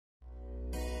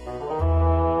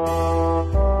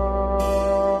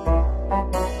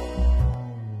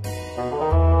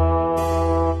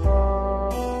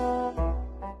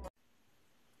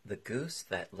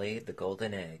that laid the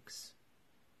golden eggs.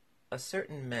 A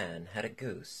certain man had a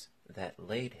goose that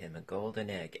laid him a golden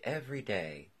egg every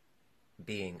day.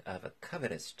 Being of a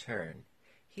covetous turn,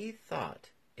 he thought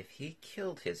if he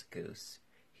killed his goose,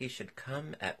 he should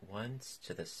come at once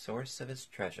to the source of his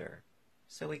treasure.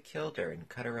 So he killed her and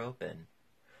cut her open,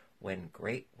 when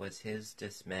great was his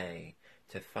dismay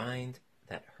to find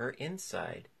that her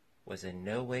inside was in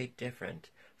no way different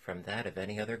from that of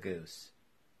any other goose.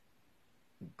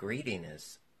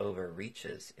 Greediness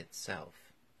overreaches itself.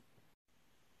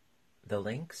 The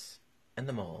Lynx and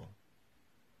the Mole.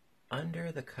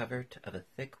 Under the covert of a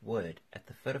thick wood at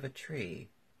the foot of a tree,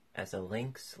 as a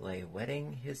lynx lay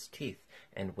whetting his teeth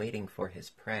and waiting for his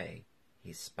prey,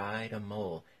 he spied a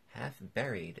mole half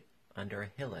buried under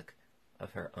a hillock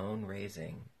of her own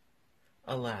raising.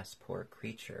 "Alas, poor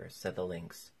creature," said the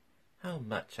lynx, "how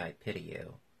much I pity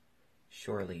you!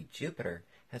 Surely Jupiter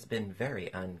has been very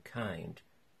unkind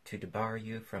to debar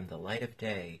you from the light of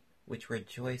day, which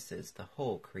rejoices the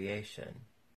whole creation.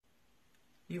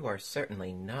 You are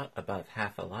certainly not above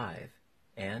half alive,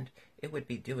 and it would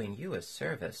be doing you a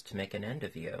service to make an end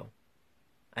of you."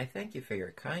 "I thank you for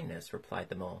your kindness," replied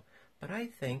the mole, "but I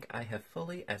think I have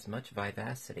fully as much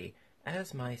vivacity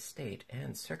as my state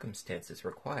and circumstances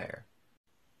require.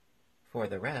 For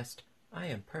the rest, I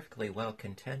am perfectly well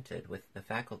contented with the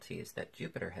faculties that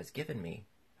Jupiter has given me,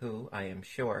 who, I am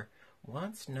sure,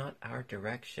 wants not our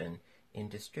direction in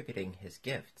distributing his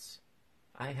gifts.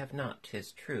 I have not,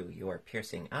 'tis true, your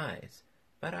piercing eyes,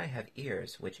 but I have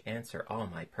ears which answer all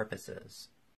my purposes.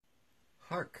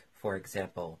 Hark, for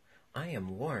example, I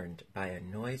am warned by a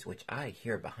noise which I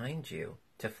hear behind you,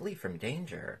 to flee from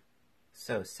danger."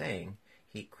 So saying,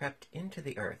 he crept into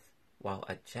the earth, while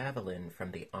a javelin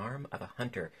from the arm of a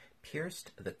hunter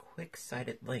pierced the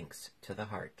quick-sighted lynx to the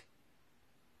heart.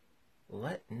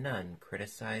 Let none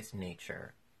criticize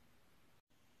nature.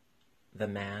 The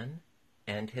Man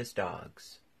and His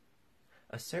Dogs.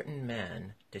 A certain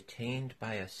man, detained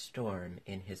by a storm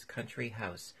in his country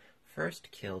house, first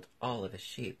killed all of his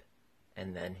sheep,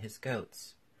 and then his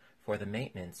goats, for the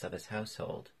maintenance of his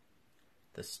household.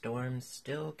 The storm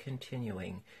still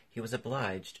continuing, he was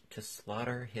obliged to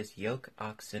slaughter his yoke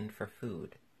oxen for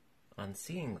food. On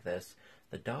seeing this,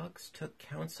 the dogs took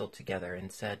counsel together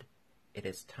and said, "It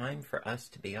is time for us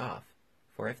to be off,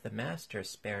 for if the master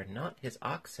spare not his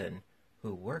oxen,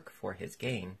 who work for his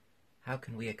gain, how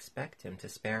can we expect him to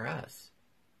spare us?"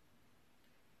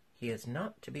 He is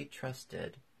not to be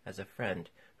trusted as a friend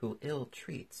who ill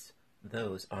treats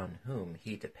those on whom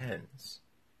he depends.